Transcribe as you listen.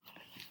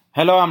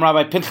Hello, I'm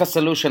Rabbi Pinchas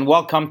Allouche, and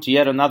welcome to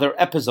yet another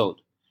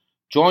episode.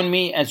 Join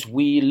me as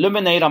we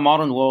illuminate our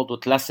modern world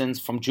with lessons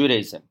from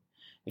Judaism.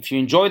 If you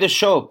enjoy the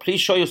show,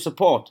 please show your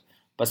support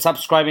by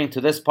subscribing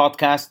to this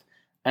podcast,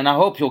 and I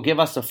hope you'll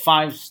give us a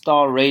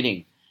 5-star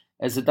rating,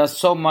 as it does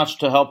so much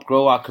to help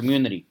grow our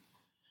community.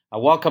 I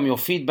welcome your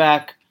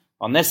feedback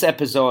on this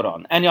episode,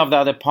 on any of the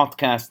other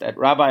podcasts, at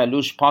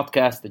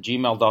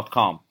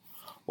rabbialouchepodcast@gmail.com.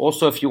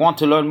 Also, if you want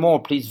to learn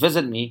more, please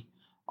visit me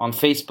on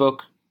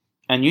Facebook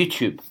and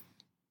YouTube.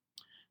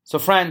 So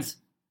friends,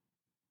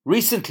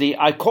 recently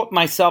I caught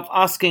myself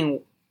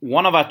asking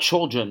one of our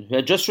children who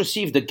had just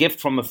received a gift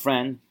from a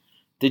friend,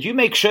 did you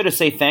make sure to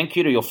say thank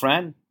you to your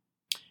friend?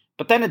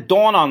 But then it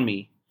dawned on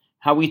me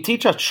how we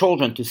teach our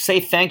children to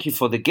say thank you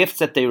for the gifts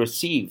that they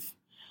receive.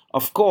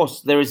 Of course,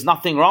 there is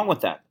nothing wrong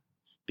with that.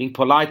 Being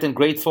polite and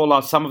grateful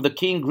are some of the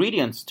key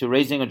ingredients to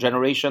raising a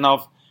generation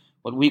of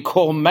what we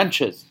call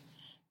menschers.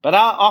 But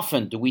how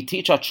often do we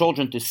teach our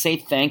children to say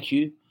thank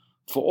you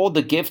for all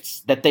the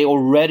gifts that they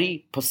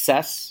already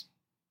possess?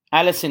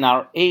 Alice, in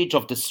our age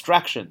of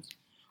distractions,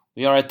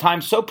 we are at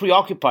times so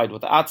preoccupied with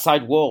the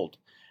outside world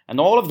and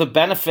all of the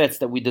benefits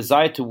that we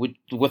desire to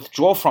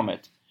withdraw from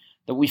it,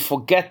 that we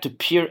forget to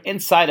peer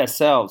inside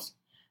ourselves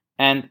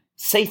and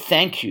say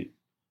thank you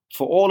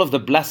for all of the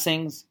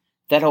blessings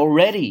that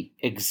already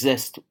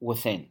exist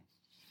within.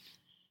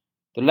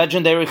 The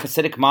legendary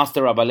Hasidic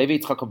master Rabbi Levi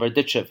Yitzchak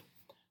Berditchev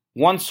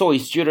once saw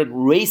his student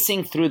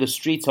racing through the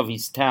streets of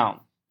his town.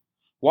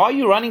 "Why are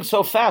you running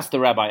so fast?" the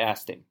rabbi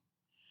asked him.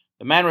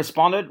 The man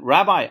responded,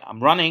 "Rabbi,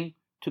 I'm running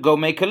to go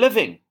make a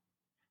living."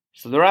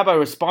 So the rabbi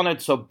responded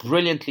so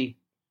brilliantly,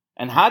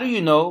 "And how do you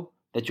know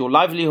that your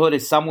livelihood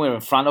is somewhere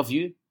in front of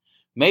you?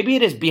 Maybe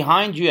it is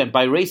behind you, and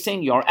by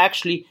racing, you're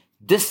actually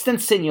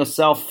distancing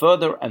yourself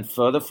further and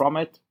further from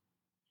it."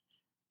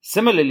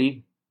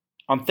 Similarly,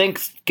 on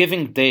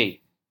Thanksgiving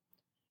Day,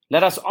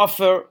 let us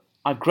offer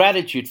our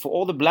gratitude for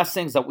all the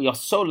blessings that we are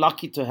so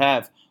lucky to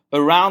have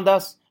around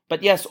us,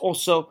 but yes,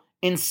 also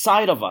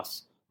inside of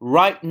us,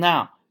 right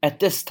now, at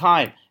this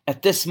time,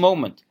 at this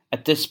moment,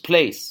 at this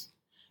place.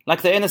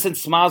 Like the innocent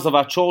smiles of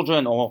our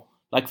children, or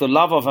like the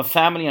love of our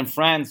family and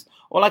friends,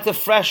 or like the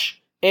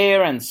fresh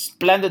air and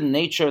splendid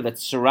nature that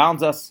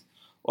surrounds us,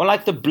 or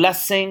like the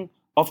blessing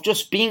of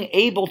just being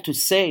able to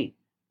say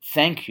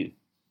thank you.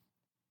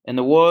 In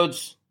the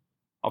words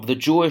of the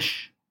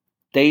Jewish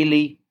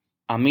daily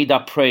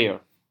Amidah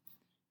prayer,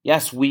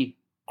 yes, we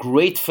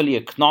gratefully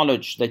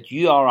acknowledge that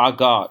you are our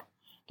God,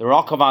 the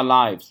rock of our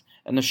lives,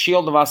 and the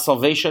shield of our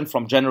salvation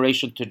from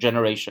generation to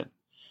generation.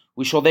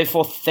 We shall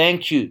therefore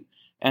thank you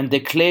and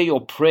declare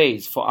your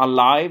praise for our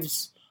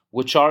lives,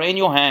 which are in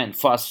your hand,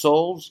 for our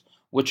souls,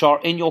 which are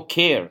in your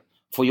care,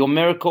 for your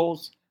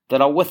miracles that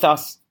are with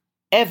us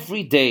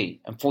every day,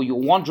 and for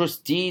your wondrous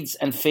deeds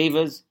and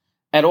favors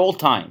at all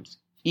times,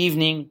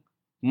 evening,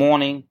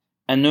 morning,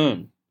 and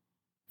noon.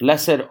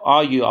 Blessed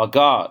are you, our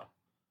God,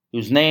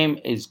 whose name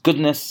is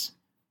goodness,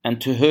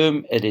 and to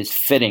whom it is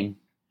fitting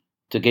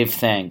to give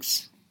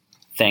thanks.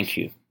 Thank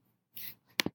you.